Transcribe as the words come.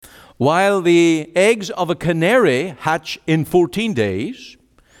While the eggs of a canary hatch in 14 days,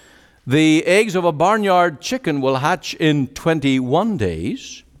 the eggs of a barnyard chicken will hatch in 21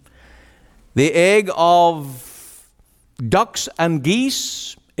 days. The egg of ducks and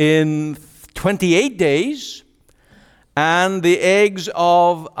geese in 28 days. And the eggs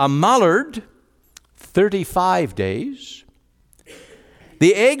of a mallard, 35 days.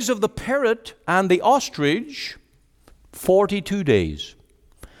 The eggs of the parrot and the ostrich, 42 days.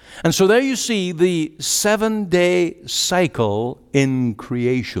 And so there you see the 7-day cycle in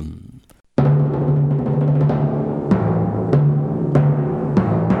creation.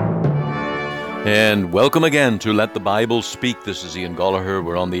 And welcome again to Let the Bible Speak. This is Ian Gallagher.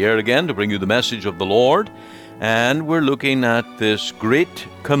 We're on the air again to bring you the message of the Lord. And we're looking at this great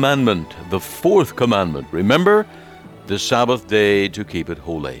commandment, the Fourth Commandment. Remember the Sabbath day to keep it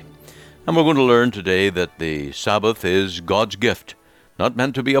holy. And we're going to learn today that the Sabbath is God's gift, not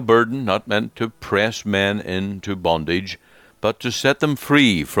meant to be a burden, not meant to press men into bondage, but to set them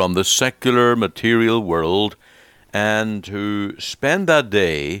free from the secular material world and to spend that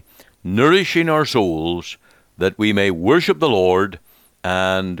day nourishing our souls that we may worship the Lord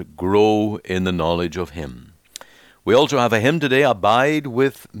and grow in the knowledge of Him. We also have a hymn today, Abide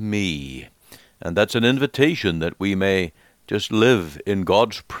With Me. And that's an invitation that we may just live in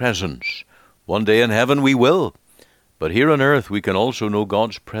God's presence. One day in heaven we will. But here on earth we can also know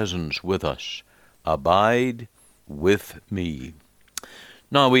God's presence with us. Abide with me.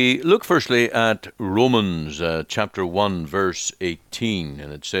 Now we look firstly at Romans chapter 1 verse 18.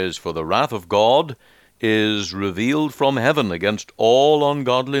 And it says, For the wrath of God is revealed from heaven against all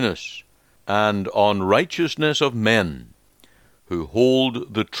ungodliness and unrighteousness of men who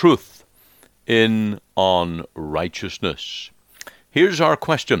hold the truth in unrighteousness. Here's our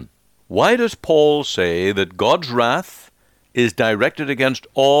question. Why does Paul say that God's wrath is directed against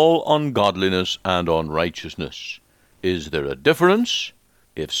all ungodliness and unrighteousness? Is there a difference?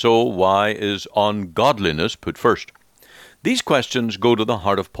 If so, why is ungodliness put first? These questions go to the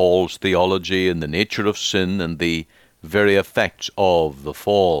heart of Paul's theology and the nature of sin and the very effects of the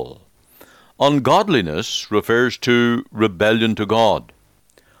fall. Ungodliness refers to rebellion to God.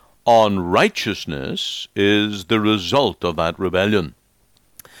 Unrighteousness is the result of that rebellion.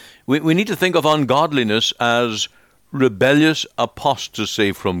 We need to think of ungodliness as rebellious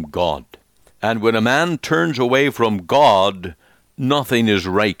apostasy from God. And when a man turns away from God, nothing is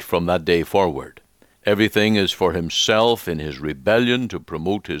right from that day forward. Everything is for himself in his rebellion to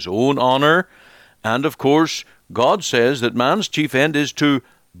promote his own honor. And of course, God says that man's chief end is to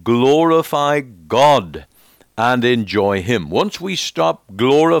glorify God and enjoy Him. Once we stop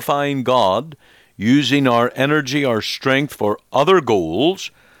glorifying God, using our energy, our strength for other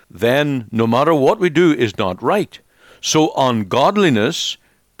goals, then no matter what we do is not right. So ungodliness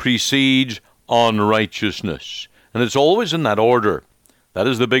precedes unrighteousness. And it's always in that order. That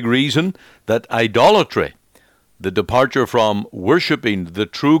is the big reason that idolatry, the departure from worshiping the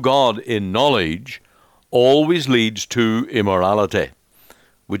true God in knowledge, always leads to immorality,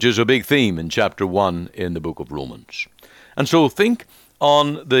 which is a big theme in chapter 1 in the book of Romans. And so think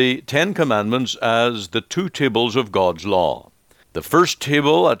on the 10 Commandments as the two tables of God's law. The first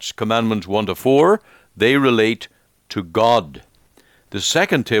table, that's Commandments 1 to 4, they relate to God. The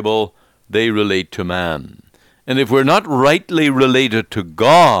second table, they relate to man. And if we're not rightly related to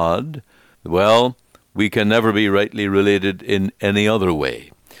God, well, we can never be rightly related in any other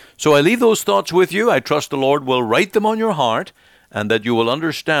way. So I leave those thoughts with you. I trust the Lord will write them on your heart, and that you will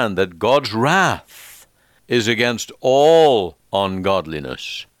understand that God's wrath is against all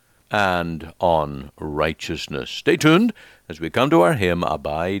ungodliness and unrighteousness. Stay tuned as we come to our hymn,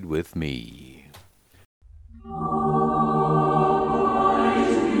 Abide With Me.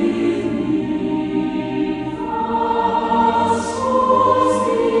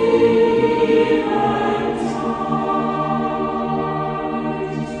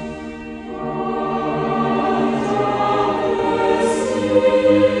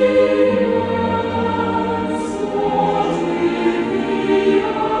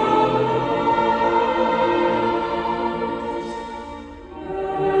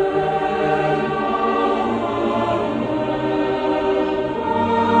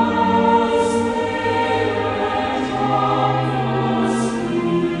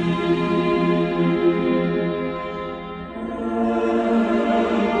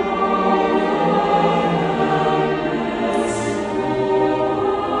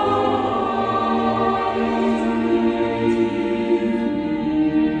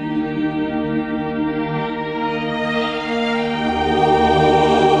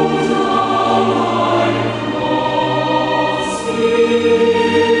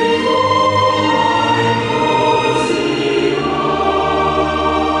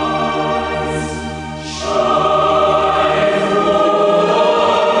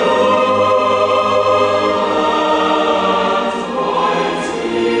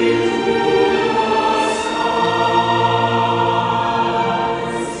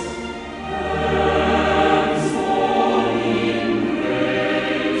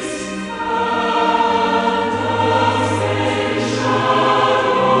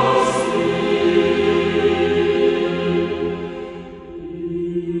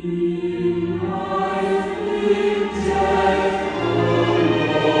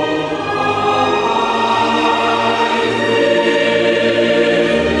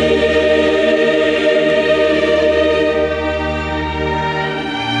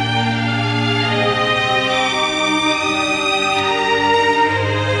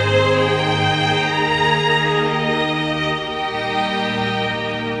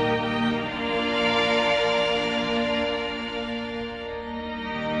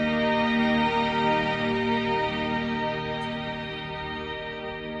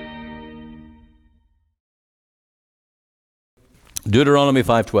 Deuteronomy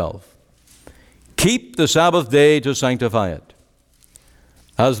 5:12. Keep the Sabbath day to sanctify it,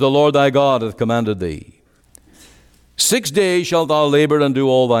 as the Lord thy God hath commanded thee. 6 days shalt thou labor and do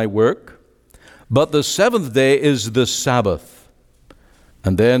all thy work, but the seventh day is the Sabbath.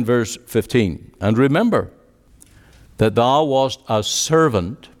 And then verse 15. And remember that thou wast a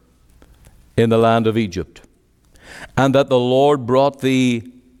servant in the land of Egypt, and that the Lord brought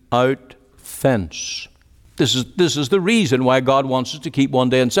thee out thence. This is the reason why God wants us to keep one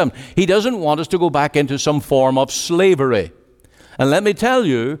day in seven. He doesn't want us to go back into some form of slavery. And let me tell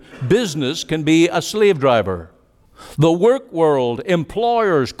you, business can be a slave driver. The work world,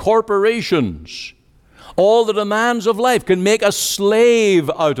 employers, corporations, all the demands of life can make a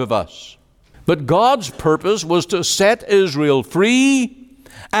slave out of us. But God's purpose was to set Israel free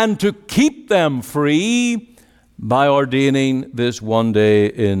and to keep them free by ordaining this one day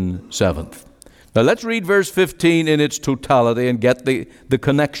in seventh. Now let's read verse 15 in its totality and get the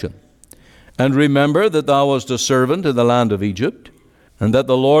connection. And remember that thou wast a servant in the land of Egypt, and that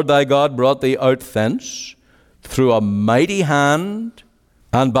the Lord thy God brought thee out thence through a mighty hand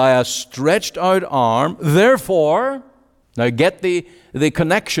and by a stretched out arm. Therefore, now get the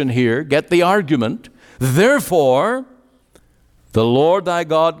connection here, get the argument. Therefore, the Lord thy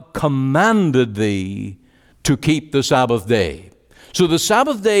God commanded thee to keep the Sabbath day. So the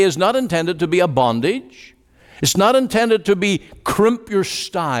Sabbath day is not intended to be a bondage. It's not intended to be crimp your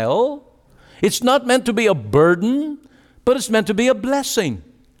style. It's not meant to be a burden, but it's meant to be a blessing.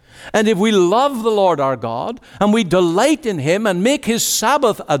 And if we love the Lord our God and we delight in Him and make His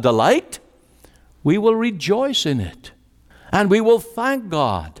Sabbath a delight, we will rejoice in it. And we will thank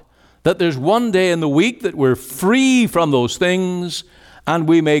God that there's one day in the week that we're free from those things and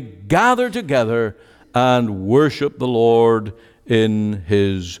we may gather together and worship the Lord in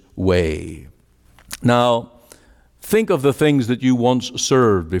His way. Now, think of the things that you once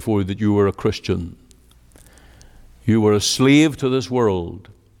served before that you were a Christian. You were a slave to this world.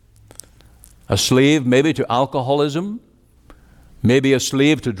 A slave maybe to alcoholism, maybe a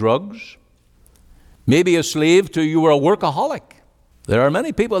slave to drugs, maybe a slave to, you were a workaholic. There are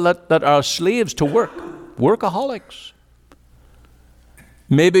many people that are slaves to work, workaholics.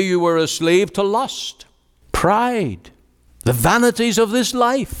 Maybe you were a slave to lust, pride, the vanities of this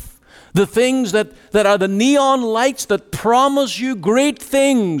life, the things that are the neon lights that promise you great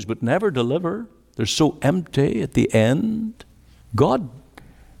things but never deliver. They're so empty at the end. God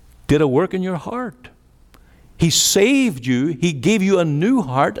did a work in your heart. He saved you. He gave you a new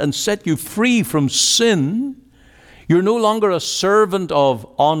heart and set you free from sin. You're no longer a servant of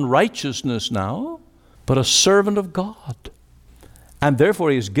unrighteousness now, but a servant of God. And therefore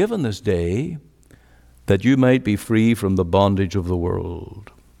He has given this day that you might be free from the bondage of the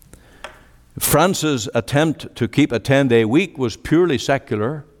world. France's attempt to keep a 10-day week was purely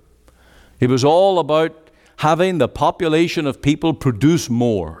secular. It was all about having the population of people produce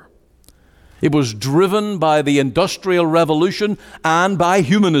more. It was driven by the Industrial Revolution and by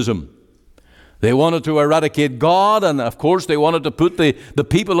humanism. They wanted to eradicate God, and of course they wanted to put the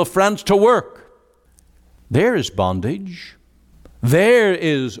people of France to work. There is bondage. There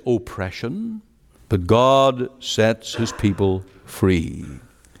is oppression. But God sets His people free.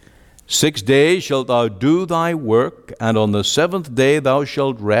 6 days shalt thou do thy work, and on the seventh day thou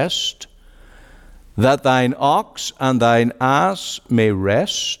shalt rest, that thine ox and thine ass may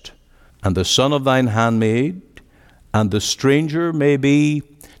rest, and the son of thine handmaid, and the stranger may be.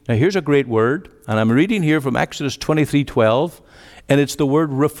 Now here's a great word, and I'm reading here from Exodus 23:12, and it's the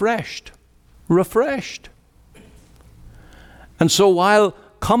word refreshed. Refreshed. And so while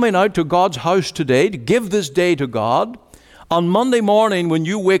coming out to God's house today to give this day to God, on Monday morning when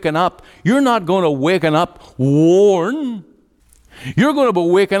you waken up, you're not going to waken up worn. You're going to be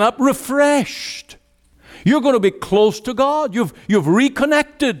waking up refreshed. You're going to be close to God. You've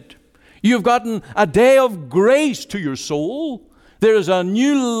reconnected. You've gotten a day of grace to your soul. There is a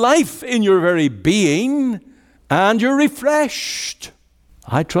new life in your very being, and you're refreshed.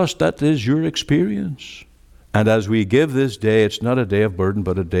 I trust that is your experience. And as we give this day, it's not a day of burden,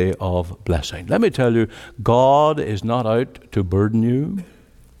 but a day of blessing. Let me tell you, God is not out to burden you.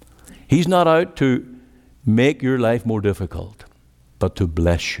 He's not out to make your life more difficult, but to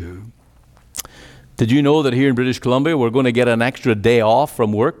bless you. Did you know that here in British Columbia, we're going to get an extra day off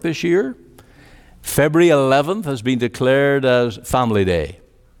from work this year? February 11th has been declared as Family Day.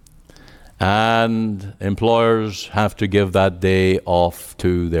 And employers have to give that day off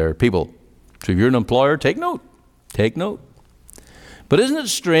to their people. So if you're an employer, take note. Take note. But isn't it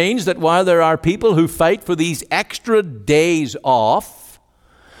strange that while there are people who fight for these extra days off,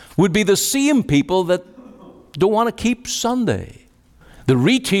 would be the same people that don't want to keep Sunday? The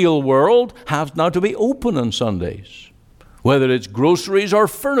retail world has now to be open on Sundays, whether it's groceries or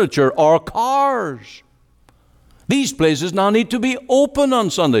furniture or cars. These places now need to be open on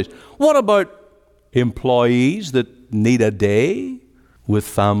Sundays. What about employees that need a day with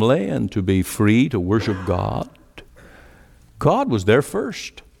family and to be free to worship God? God was there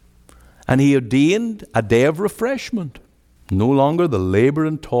first, and He ordained a day of refreshment. No longer the labor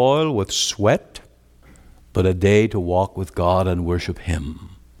and toil with sweat, but a day to walk with God and worship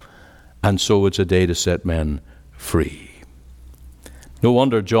Him. And so it's a day to set men free. No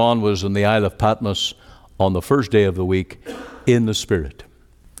wonder John was in the Isle of Patmos on the first day of the week in the Spirit.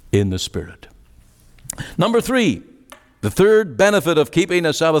 In the Spirit. Number 3, the third benefit of keeping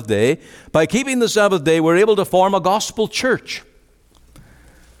a Sabbath day. By keeping the Sabbath day, we're able to form a gospel church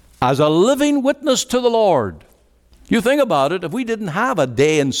as a living witness to the Lord. You think about it, if we didn't have a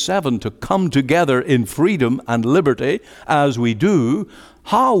day in 7 to come together in freedom and liberty as we do,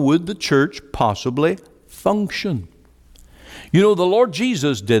 how would the church possibly function? You know, the Lord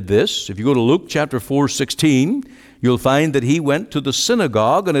Jesus did this. If you go to Luke chapter 4:16, you'll find that He went to the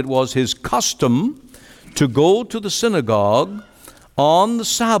synagogue, and it was His custom to go to the synagogue on the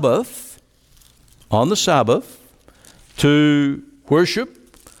Sabbath, to worship.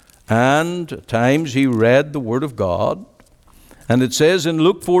 And at times He read the Word of God. And it says in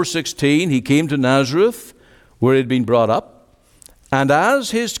Luke 4:16, He came to Nazareth, where He had been brought up. And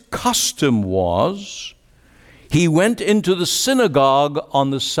as His custom was, He went into the synagogue on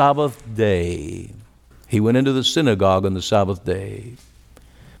the Sabbath day. He went into the synagogue on the Sabbath day.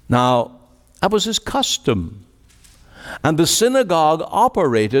 Now, that was His custom. And the synagogue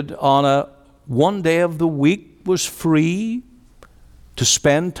operated on one day of the week was free to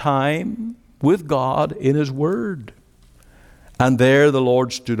spend time with God in His Word. And there the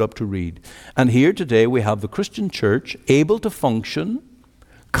Lord stood up to read. And here today we have the Christian church able to function,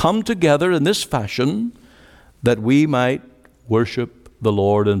 come together in this fashion, that we might worship the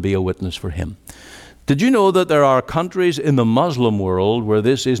Lord and be a witness for Him. Did you know that there are countries in the Muslim world where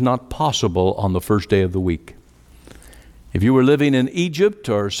this is not possible on the first day of the week? If you were living in Egypt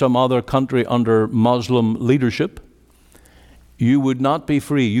or some other country under Muslim leadership, you would not be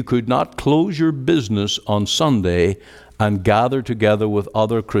free. You could not close your business on Sunday and gather together with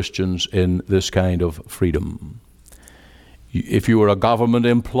other Christians in this kind of freedom. If you were a government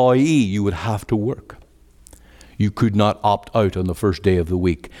employee, you would have to work. You could not opt out on the first day of the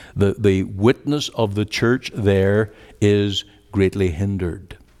week. The witness of the church there is greatly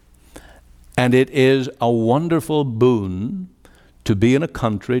hindered. And it is a wonderful boon to be in a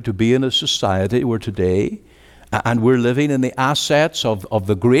country, to be in a society where today, and we're living in the assets of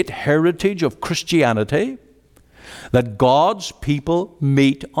the great heritage of Christianity, that God's people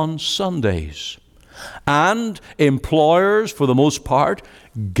meet on Sundays. And employers, for the most part,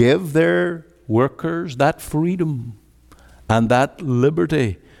 give their workers that freedom and that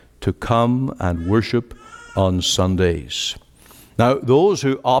liberty to come and worship on Sundays. Now, those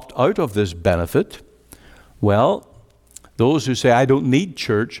who opt out of this benefit, well, those who say, I don't need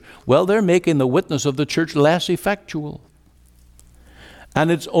church, well, they're making the witness of the church less effectual.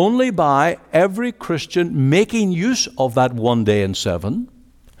 And it's only by every Christian making use of that one day in 7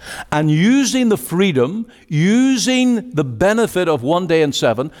 and using the freedom, using the benefit of one day in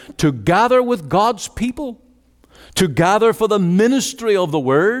 7 to gather with God's people, to gather for the ministry of the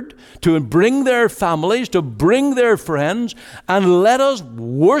Word, to bring their families, to bring their friends, and let us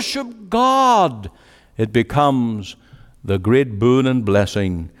worship God. It becomes the great boon and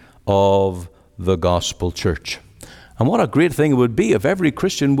blessing of the gospel church. And what a great thing it would be if every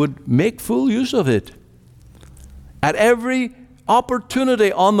Christian would make full use of it. At every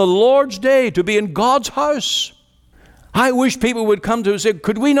opportunity on the Lord's day to be in God's house. I wish people would come to and say,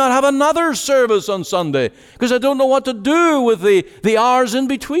 could we not have another service on Sunday? Because I don't know what to do with the hours in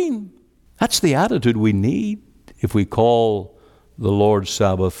between. That's the attitude we need if we call the Lord's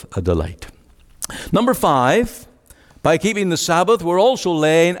Sabbath a delight. Number 5, by keeping the Sabbath, we're also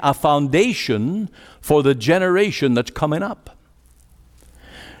laying a foundation for the generation that's coming up.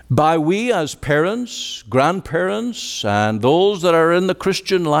 By we as parents, grandparents, and those that are in the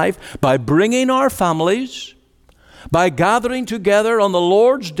Christian life, by bringing our families, by gathering together on the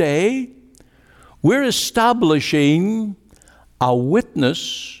Lord's day, we're establishing a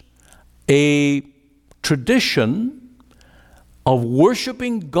witness, a tradition of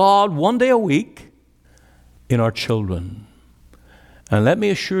worshiping God one day a week in our children. And let me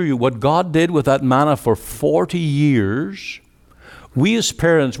assure you, what God did with that manna for 40 years, we as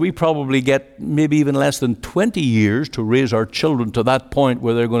parents, we probably get maybe even less than 20 years to raise our children to that point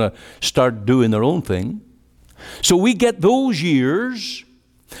where they're going to start doing their own thing. So we get those years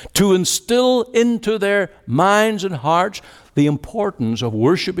to instill into their minds and hearts the importance of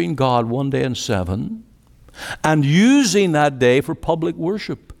worshiping God one day in 7 and using that day for public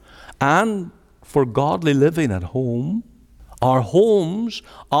worship and for godly living at home. Our homes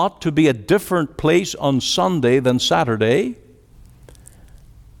ought to be a different place on Sunday than Saturday.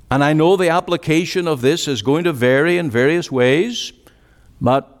 And I know the application of this is going to vary in various ways,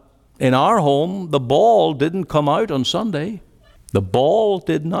 but in our home, the ball didn't come out on Sunday. The ball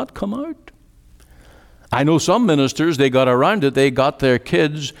did not come out. I know some ministers, they got around it. They got their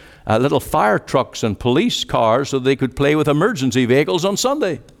kids little fire trucks and police cars so they could play with emergency vehicles on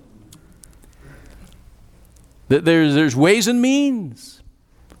Sunday. There's ways and means.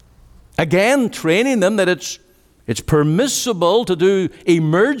 Again, training them that it's permissible to do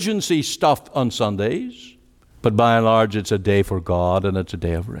emergency stuff on Sundays, but by and large it's a day for God and it's a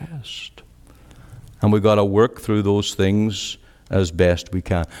day of rest. And we've got to work through those things as best we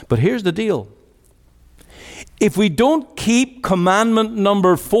can. But here's the deal. If we don't keep commandment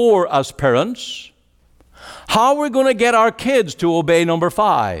number 4 as parents, how are we going to get our kids to obey number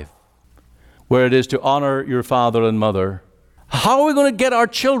 5, where it is to honor your father and mother? How are we going to get our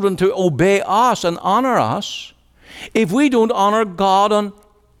children to obey us and honor us if we don't honor God on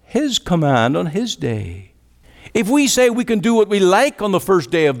His command, on His day? If we say we can do what we like on the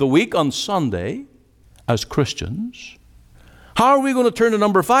first day of the week, on Sunday, as Christians, how are we going to turn to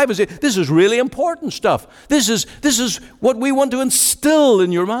number 5 and say, this is really important stuff. This is what we want to instill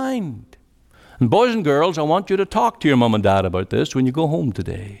in your mind. And boys and girls, I want you to talk to your mom and dad about this when you go home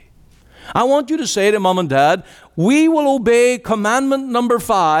today. I want you to say to mom and dad, we will obey commandment number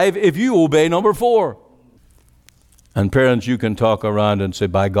 5 if you obey number 4. And parents, you can talk around and say,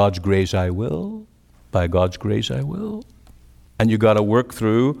 by God's grace I will. By God's grace I will. And you got to work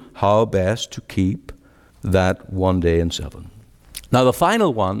through how best to keep that one day in 7. Now the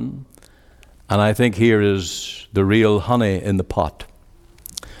final one, and I think here is the real honey in the pot.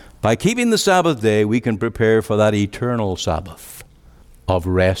 By keeping the Sabbath day, we can prepare for that eternal Sabbath of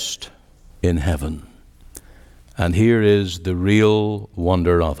rest in heaven. And here is the real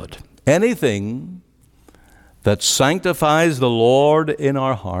wonder of it. Anything that sanctifies the Lord in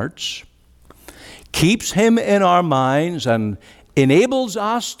our hearts, keeps Him in our minds, and enables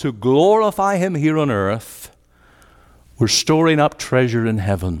us to glorify Him here on earth, we're storing up treasure in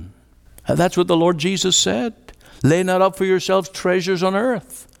heaven. And that's what the Lord Jesus said. Lay not up for yourselves treasures on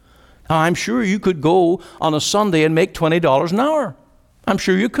earth. Now, I'm sure you could go on a Sunday and make $20 an hour. I'm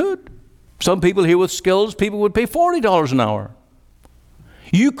sure you could. Some people here with skills, people would pay $40 an hour.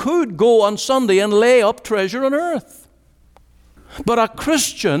 You could go on Sunday and lay up treasure on earth. But a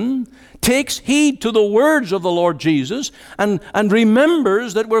Christian takes heed to the words of the Lord Jesus and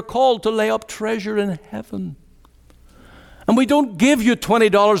remembers that we're called to lay up treasure in heaven. And we don't give you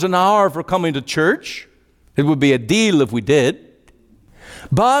 $20 an hour for coming to church. It would be a deal if we did.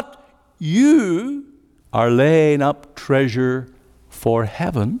 But you are laying up treasure for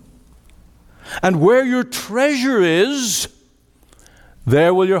heaven. And where your treasure is,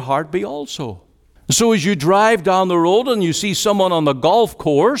 there will your heart be also. So as you drive down the road and you see someone on the golf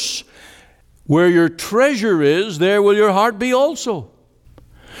course, where your treasure is, there will your heart be also.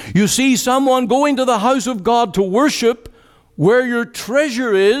 You see someone going to the house of God to worship, where your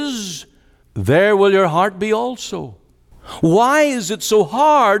treasure is, there will your heart be also. Why is it so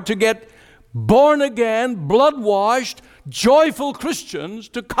hard to get born again, blood-washed, joyful Christians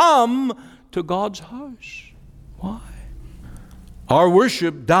to come to God's house? Why? Our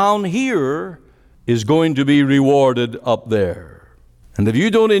worship down here is going to be rewarded up there. And if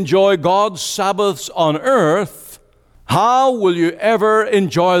you don't enjoy God's Sabbaths on earth, how will you ever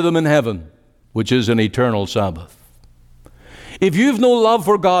enjoy them in heaven, which is an eternal Sabbath? If you've no love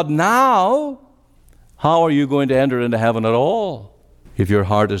for God now, how are you going to enter into heaven at all if your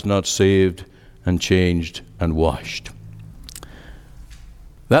heart is not saved and changed and washed?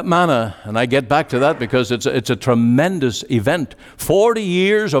 That manna, and I get back to that because it's a tremendous event. 40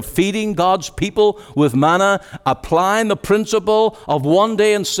 years of feeding God's people with manna, applying the principle of one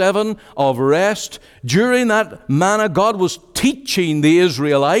day in 7 of rest. During that manna, God was teaching the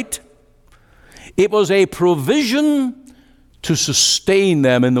Israelite. It was a provision to sustain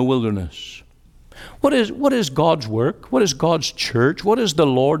them in the wilderness. What is God's work? What is God's church? What is the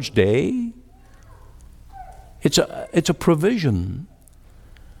Lord's day? It's a provision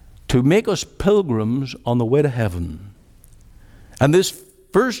to make us pilgrims on the way to heaven. And this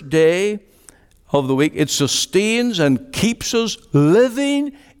first day of the week, it sustains and keeps us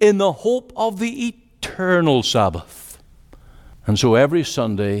living in the hope of the eternal Sabbath. And so every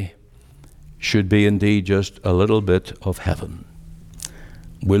Sunday, should be indeed just a little bit of heaven.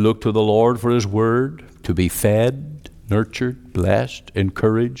 We look to the Lord for His Word to be fed, nurtured, blessed,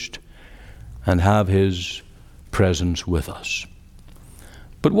 encouraged, and have His presence with us.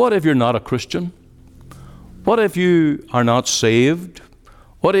 But what if you're not a Christian? What if you are not saved?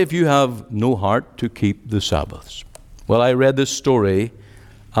 What if you have no heart to keep the Sabbaths? Well, I read this story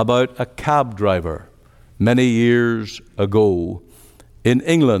about a cab driver many years ago in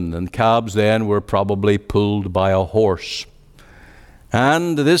England, and cabs then were probably pulled by a horse.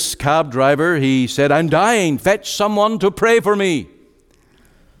 And this cab driver, he said, "I'm dying, fetch someone to pray for me."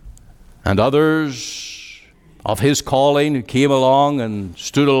 And others of his calling came along and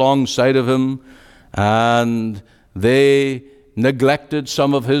stood alongside of him, and they neglected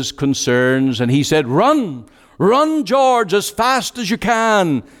some of his concerns, and he said, "Run, run, George, as fast as you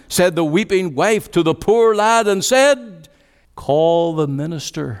can," said the weeping wife to the poor lad, and said, "Call the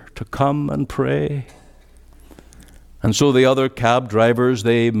minister to come and pray." And so the other cab drivers,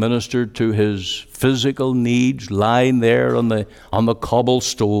 they ministered to his physical needs, lying there on the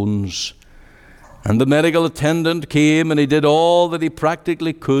cobblestones. And the medical attendant came, and he did all that he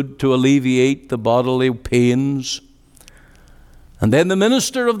practically could to alleviate the bodily pains. And then the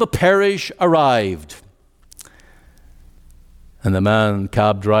minister of the parish arrived. And the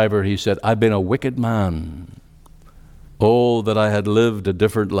cab driver, he said, "I've been a wicked man. Oh, that I had lived a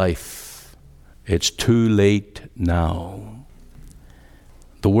different life. It's too late now."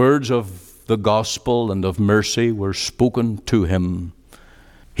 The words of the gospel and of mercy were spoken to him.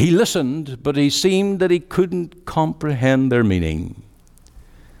 He listened, but he seemed that he couldn't comprehend their meaning.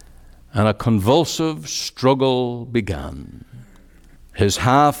 And a convulsive struggle began. His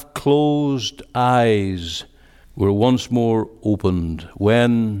half-closed eyes were once more opened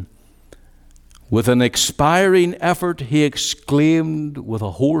when, with an expiring effort, he exclaimed with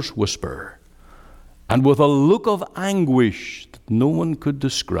a hoarse whisper, and with a look of anguish that no one could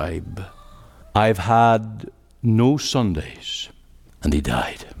describe, "I've had no Sundays." And he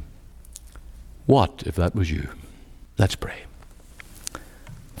died. What if that was you? Let's pray.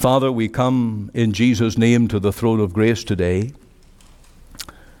 Father, we come in Jesus' name to the throne of grace today.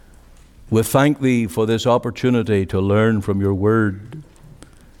 We thank Thee for this opportunity to learn from Your Word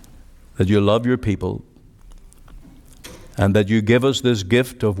that You love Your people, and that You give us this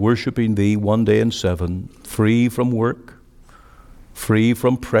gift of worshiping Thee one day in 7, free from work, free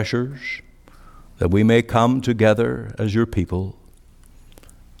from pressures, that we may come together as Your people.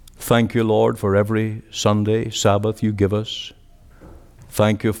 Thank You, Lord, for every Sunday, Sabbath You give us.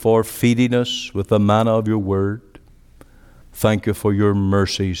 Thank You for feeding us with the manna of Your Word. Thank You for Your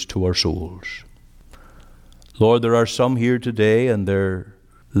mercies to our souls. Lord, there are some here today, and they're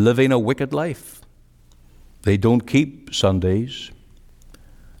living a wicked life. They don't keep Sundays.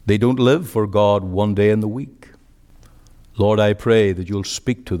 They don't live for God one day in the week. Lord, I pray that You'll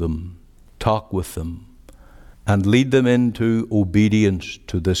speak to them, talk with them, and lead them into obedience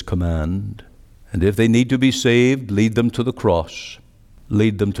to this command. And if they need to be saved, lead them to the cross.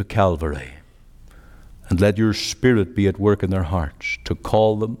 Lead them to Calvary. And let Your Spirit be at work in their hearts to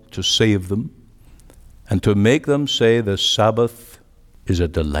call them, to save them, and to make them say the Sabbath is a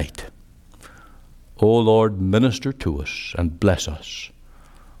delight. O Lord, minister to us and bless us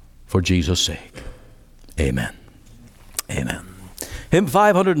for Jesus' sake. Amen. Amen. Hymn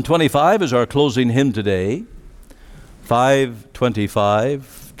 525 is our closing hymn today.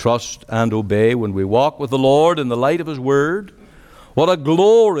 525, trust and obey when we walk with the Lord in the light of His Word. What a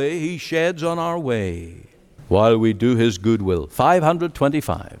glory He sheds on our way while we do His good will.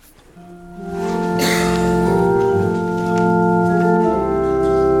 525.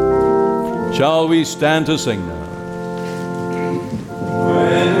 Shall we stand to sing now?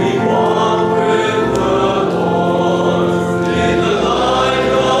 When we walk with the Lord in the light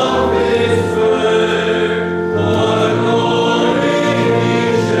of His word, what a glory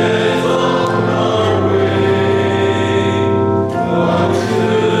He sheds on our way. What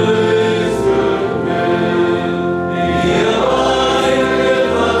good men, He abides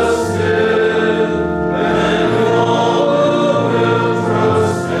with us still, and all who will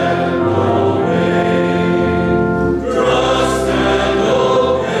trust and obey. Trust and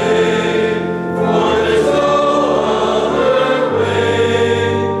obey.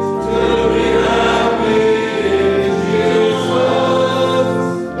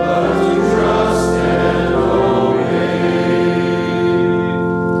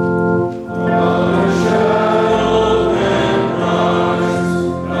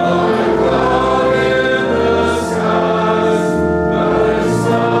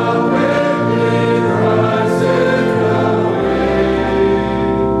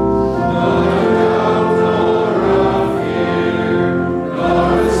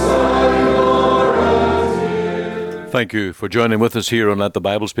 Thank you for joining with us here on Let the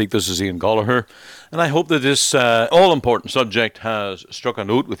Bible Speak. This is Ian Gallagher, and I hope that this all-important subject has struck a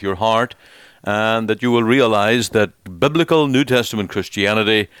note with your heart, and that you will realize that biblical New Testament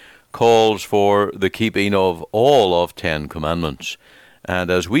Christianity calls for the keeping of all of 10 commandments.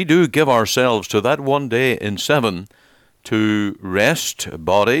 And as we do give ourselves to that one day in 7 to rest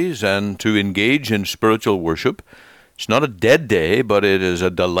bodies and to engage in spiritual worship, it's not a dead day, but it is a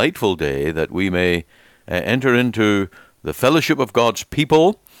delightful day that we may enter into the fellowship of God's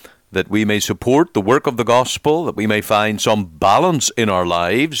people, that we may support the work of the gospel, that we may find some balance in our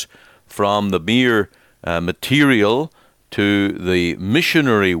lives from the mere material to the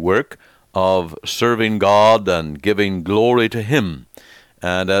missionary work of serving God and giving glory to Him.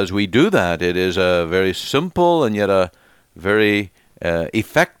 And as we do that, it is a very simple and yet a very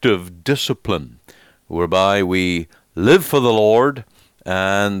effective discipline whereby we live for the Lord,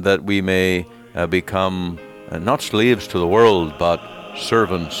 and that we may become not slaves to the world, but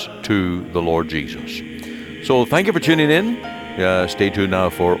servants to the Lord Jesus. So thank you for tuning in. Stay tuned now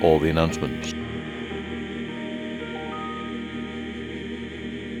for all the announcements.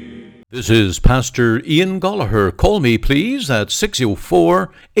 This is Pastor Ian Gallagher. Call me, please, at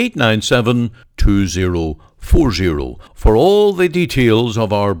 604-897-2040. For all the details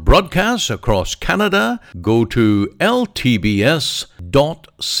of our broadcasts across Canada, go to ltbs.ca.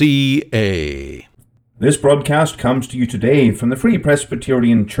 This broadcast comes to you today from the Free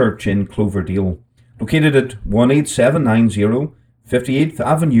Presbyterian Church in Cloverdale, located at 18790 58th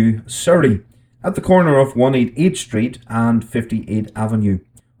Avenue, Surrey, at the corner of 188 Street and 58th Avenue.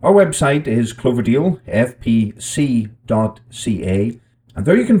 Our website is cloverdalefpc.ca, and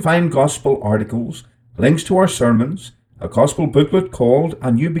there you can find gospel articles, links to our sermons, a gospel booklet called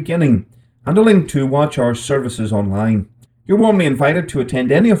A New Beginning, and a link to watch our services online. You're warmly invited to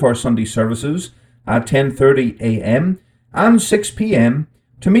attend any of our Sunday services at 10:30 a.m. and 6 p.m.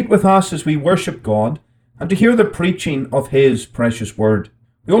 to meet with us as we worship God and to hear the preaching of His precious Word.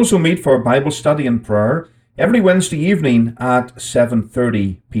 We also meet for Bible study and prayer every Wednesday evening at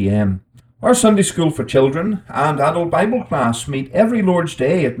 7:30 p.m. Our Sunday School for Children and Adult Bible class meet every Lord's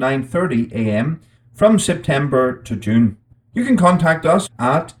Day at 9:30 a.m. from September to June. You can contact us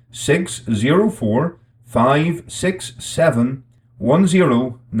at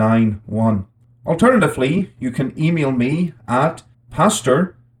 604-567-1091. Alternatively, you can email me at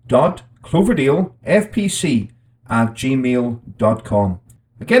pastor.cloverdalefpc@gmail.com.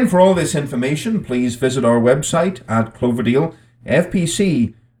 Again, for all this information, please visit our website at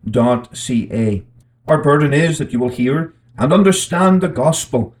cloverdalefpc.ca. Our burden is that you will hear and understand the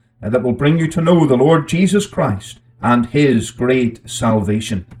gospel, and that will bring you to know the Lord Jesus Christ and His great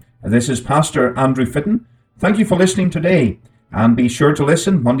salvation. And this is Pastor Andrew Fitton. Thank you for listening today, and be sure to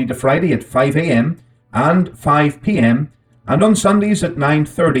listen Monday to Friday at 5 a.m. and 5 p.m. and on Sundays at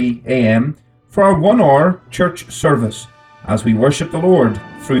 9:30 a.m. for our 1-hour church service as we worship the Lord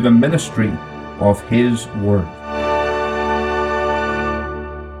through the ministry of His Word.